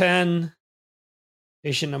album, $10.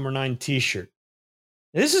 Patient number 9 t-shirt.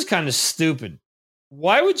 This is kind of stupid.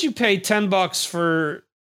 Why would you pay $10 for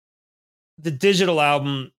the digital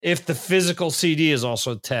album if the physical CD is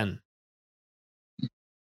also 10?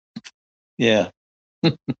 Yeah.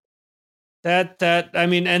 I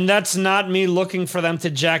mean, and that's not me looking for them to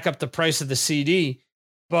jack up the price of the CD,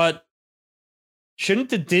 but shouldn't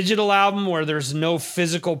the digital album, where there's no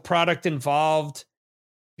physical product involved,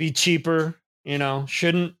 be cheaper? You know,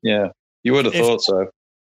 shouldn't? Yeah, you would have thought so.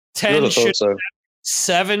 10 should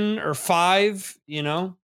 7 or 5, you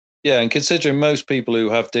know? Yeah, and considering most people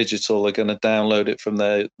who have digital are going to download it from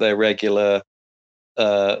their regular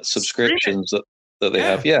subscriptions that they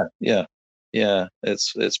have. Yeah,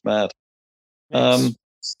 it's mad.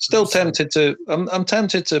 Still tempted to. I'm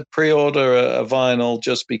tempted to pre-order a vinyl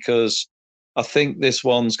just because I think this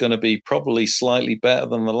one's going to be probably slightly better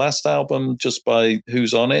than the last album just by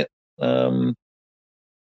who's on it. I'm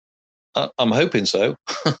hoping so.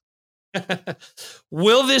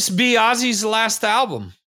 Will this be Ozzy's last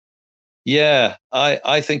album? Yeah,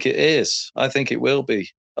 I think it is. I think it will be.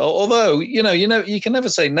 Although, you can never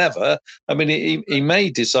say never. I mean, he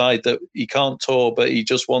may decide that he can't tour, but he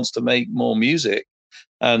just wants to make more music,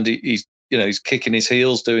 and he's kicking his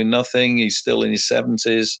heels, doing nothing. He's still in his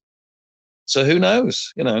 70s, so who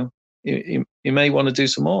knows? He may want to do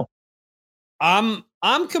some more. I'm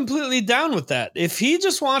completely down with that. If he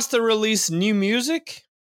just wants to release new music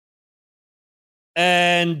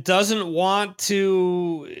and doesn't want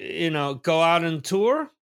to, go out and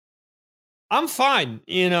tour, I'm fine.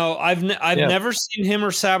 I've never seen him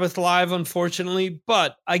or Sabbath live, unfortunately,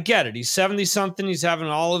 but I get it. He's 70 something. He's having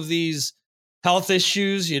all of these health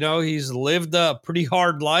issues. He's lived a pretty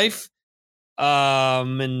hard life.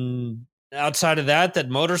 And outside of that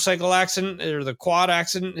motorcycle accident or the quad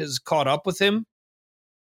accident has caught up with him.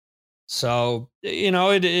 So,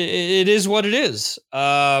 it is what it is.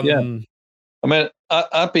 Yeah. I mean,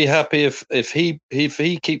 I'd be happy if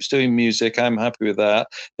he keeps doing music. I'm happy with that.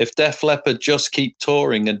 If Def Leppard just keep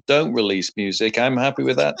touring and don't release music, I'm happy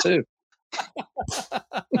with that too.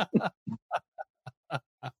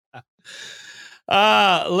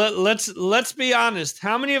 Let's be honest.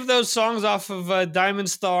 How many of those songs off of Diamond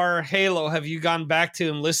Star Halo have you gone back to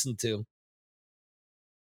and listened to?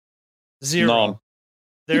 Zero. None.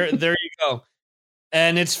 There you go.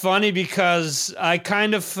 And it's funny because I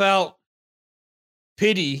kind of felt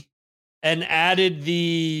pity and added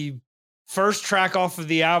the first track off of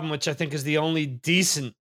the album, which I think is the only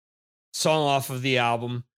decent song off of the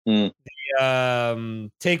album.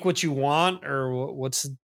 Take What You Want, or what's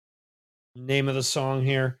the name of the song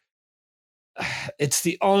here? It's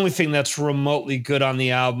the only thing that's remotely good on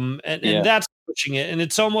the album, and that's pushing it. And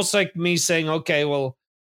it's almost like me saying, okay, well,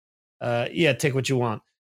 take what you want.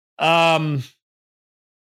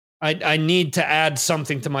 I need to add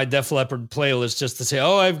something to my Def Leppard playlist just to say,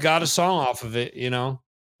 oh, I've got a song off of it,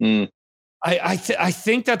 I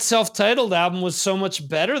think that self-titled album was so much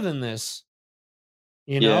better than this.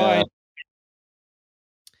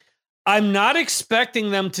 I'm not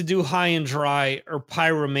expecting them to do High and Dry or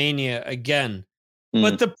Pyromania again.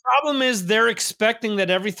 But the problem is they're expecting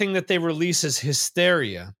that everything that they release is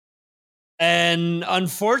hysteria. And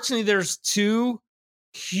unfortunately, there's two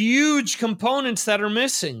huge components that are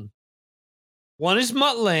missing. One is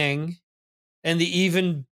Mutt Lange, and the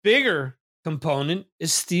even bigger component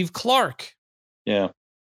is Steve Clark. Yeah.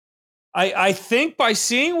 I think by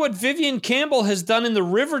seeing what Vivian Campbell has done in the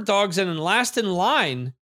River Dogs and in Last in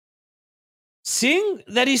Line, seeing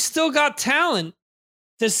that he's still got talent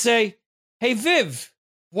to say, hey, Viv,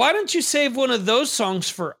 why don't you save one of those songs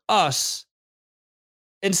for us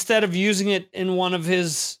instead of using it in one of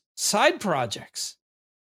his side projects?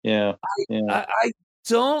 Yeah. I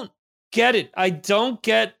don't get it. I don't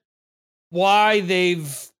get why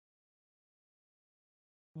they've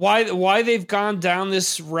gone down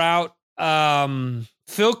this route.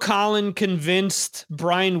 Phil Collin convinced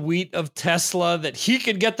Brian Wheat of Tesla that he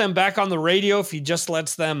could get them back on the radio if he just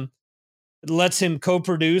lets him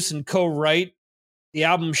co-produce and co-write the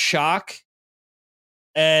album Shock.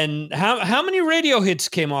 And how many radio hits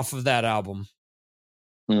came off of that album?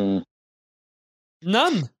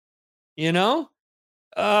 None.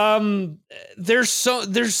 There's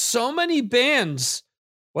so many bands,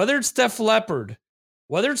 whether it's Def Leppard,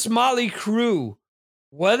 whether it's Motley Crue,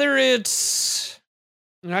 whether it's,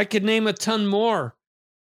 I could name a ton more,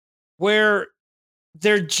 where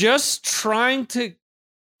they're just trying to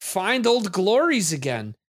find old glories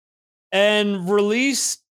again and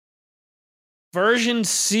release version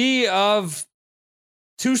C of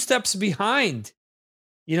Two Steps Behind.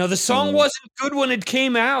 The song wasn't good when it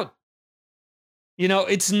came out.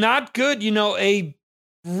 It's not good. A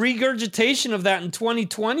regurgitation of that in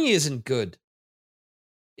 2020 isn't good.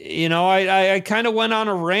 I kind of went on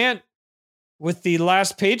a rant with the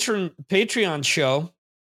last Patreon show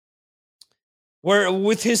where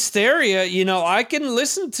with Hysteria, I can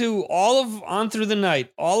listen to all of On Through the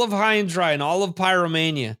Night, all of High and Dry, and all of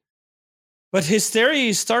Pyromania. But Hysteria,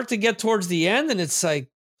 you start to get towards the end and it's like,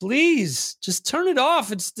 please just turn it off.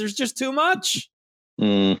 There's just too much.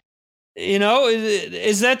 Is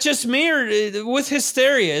that just me, or with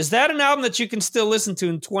Hysteria? Is that an album that you can still listen to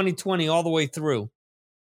in 2020 all the way through?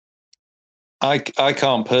 I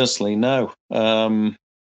can't personally, no. And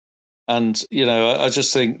I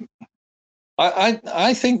just think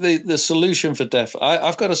I think the solution for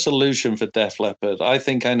I've got a solution for Def Leppard. I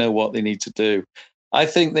think I know what they need to do. I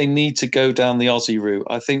think they need to go down the Aussie route.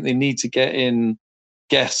 I think they need to get in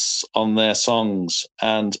guests on their songs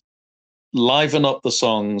and liven up the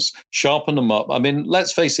songs, sharpen them up. I mean,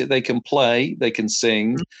 let's face it, they can play, they can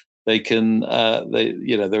sing, they can,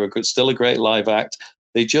 they're still a great live act.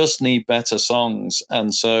 They just need better songs.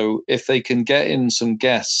 And so if they can get in some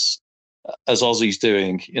guests, as Ozzy's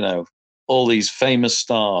doing, all these famous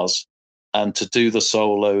stars, and to do the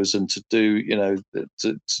solos and to do,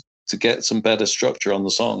 to get some better structure on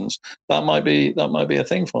the songs, that might be a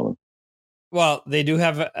thing for them. Well, they do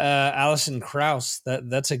have Alison Krauss.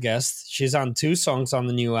 That's a guest. She's on 2 songs on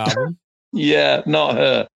the new album. Yeah, not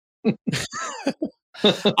her.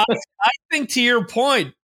 I think, to your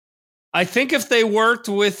point, I think if they worked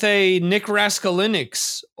with a Nick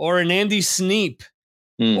Raskulinecz or an Andy Sneap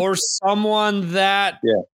or someone that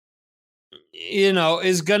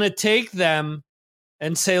is going to take them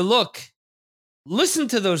and say, look, listen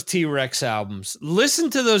to those T-Rex albums, listen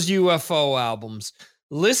to those UFO albums,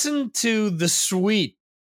 listen to The Sweet,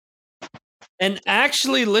 and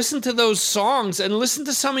actually listen to those songs and listen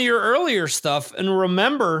to some of your earlier stuff and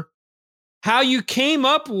remember how you came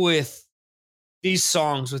up with these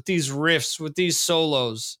songs, with these riffs, with these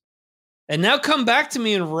solos. And now come back to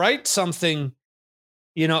me and write something.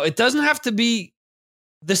 It doesn't have to be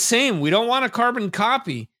the same. We don't want a carbon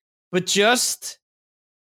copy, but just,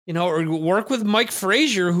 or work with Mike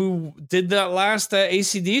Frazier, who did that last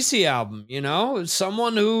AC/DC album,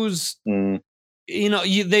 someone who's,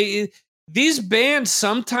 these bands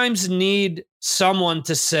sometimes need someone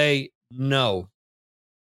to say no.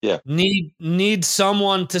 Yeah. Need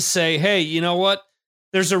someone to say, hey, you know what?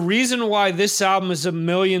 There's a reason why this album is $1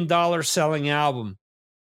 million selling album.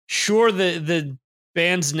 Sure, the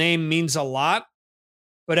band's name means a lot,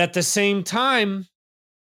 but at the same time,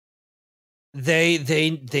 they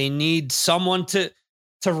need someone to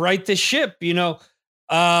right the ship. It's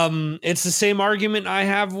the same argument I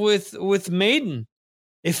have with Maiden.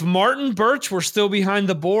 If Martin Birch were still behind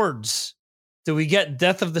the boards, do we get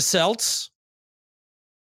Death of the Celts?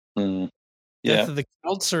 Yeah. Death of the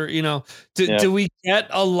Celts, or do we get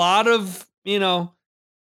a lot of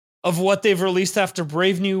of what they've released after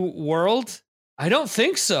Brave New World? I don't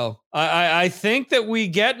think so. I think that we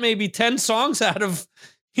get maybe 10 songs out of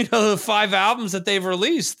the 5 albums that they've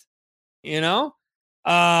released. And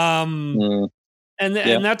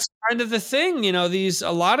that's kind of the thing.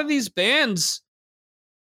 A lot of these bands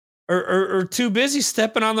are too busy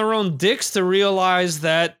stepping on their own dicks to realize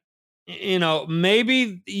that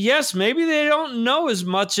maybe they don't know as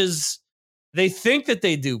much as they think that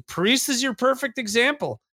they do. Priest is your perfect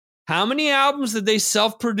example. How many albums did they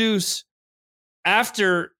self-produce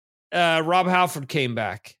after Rob Halford came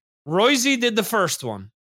back? Roisey did the first one,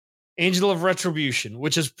 Angel of Retribution,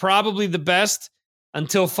 which is probably the best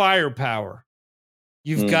until Firepower.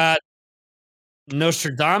 You've got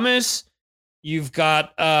Nostradamus. You've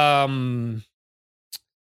got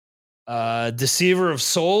Deceiver of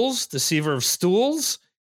Souls, Deceiver of Stools.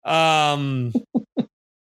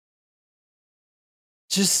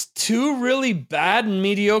 Just 2 really bad and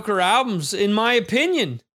mediocre albums, in my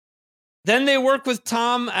opinion. Then they work with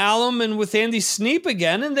Tom Allom and with Andy Sneap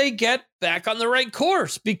again, and they get back on the right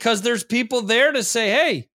course because there's people there to say,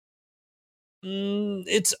 hey,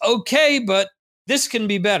 it's okay, but this can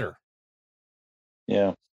be better.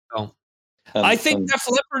 Yeah. So, I think Def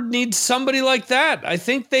Leppard needs somebody like that. I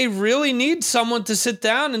think they really need someone to sit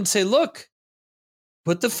down and say, look,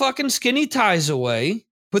 put the fucking skinny ties away.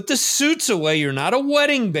 Put the suits away. You're not a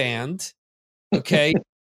wedding band. Okay.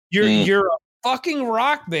 You're a fucking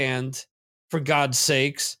rock band, for God's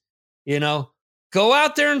sakes. Go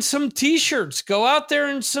out there in some t-shirts. Go out there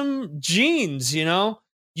in some jeans.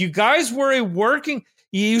 You guys were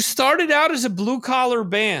you started out as a blue collar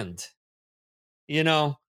band.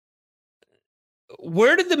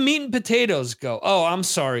 Where did the meat and potatoes go? Oh, I'm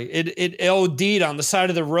sorry. It OD'd on the side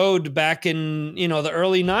of the road back in, the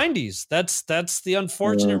early 90s. That's the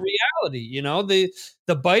unfortunate reality.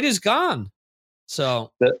 The bite is gone.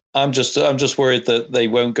 So I'm just worried that they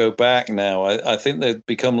won't go back now. I think they've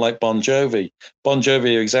become like Bon Jovi. Bon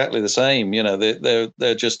Jovi are exactly the same.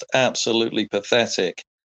 They're just absolutely pathetic.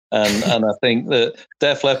 And I think that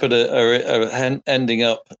Def Leppard are ending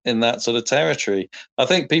up in that sort of territory. I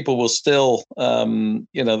think people will still,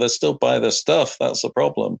 they'll still buy their stuff. That's the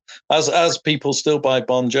problem. As people still buy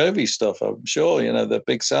Bon Jovi stuff, I'm sure, they're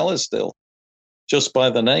big sellers still, just by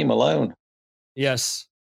the name alone. Yes.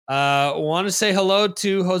 Want to say hello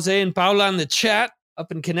to Jose and Paula in the chat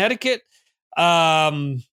up in Connecticut.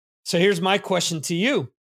 So here's my question to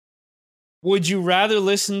you. Would you rather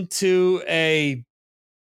listen to a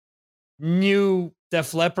new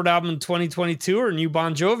Def Leppard album in 2022 or a new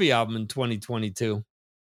Bon Jovi album in 2022?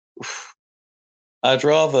 I'd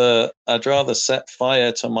rather set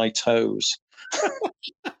fire to my toes.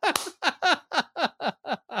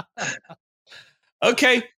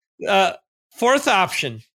 Okay. 4th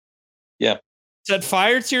option. Yeah. Set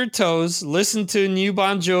fire to your toes, listen to new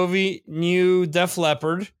Bon Jovi, new Def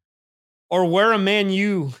Leppard, or wear a Man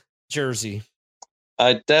U jersey.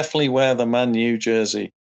 I definitely wear the Man U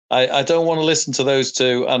jersey. I don't want to listen to those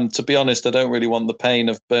two, and to be honest, I don't really want the pain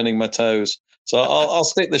of burning my toes. So I'll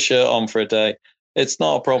stick the shirt on for a day. It's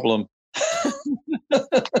not a problem.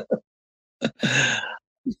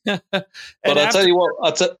 But I'll tell you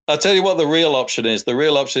what. I'll tell you what the real option is. The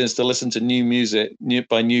real option is to listen to new music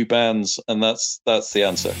by new bands, and that's the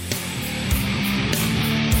answer.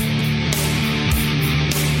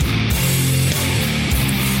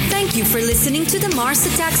 Thank you for listening to the Mars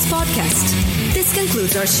Attacks podcast. This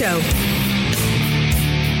concludes our show.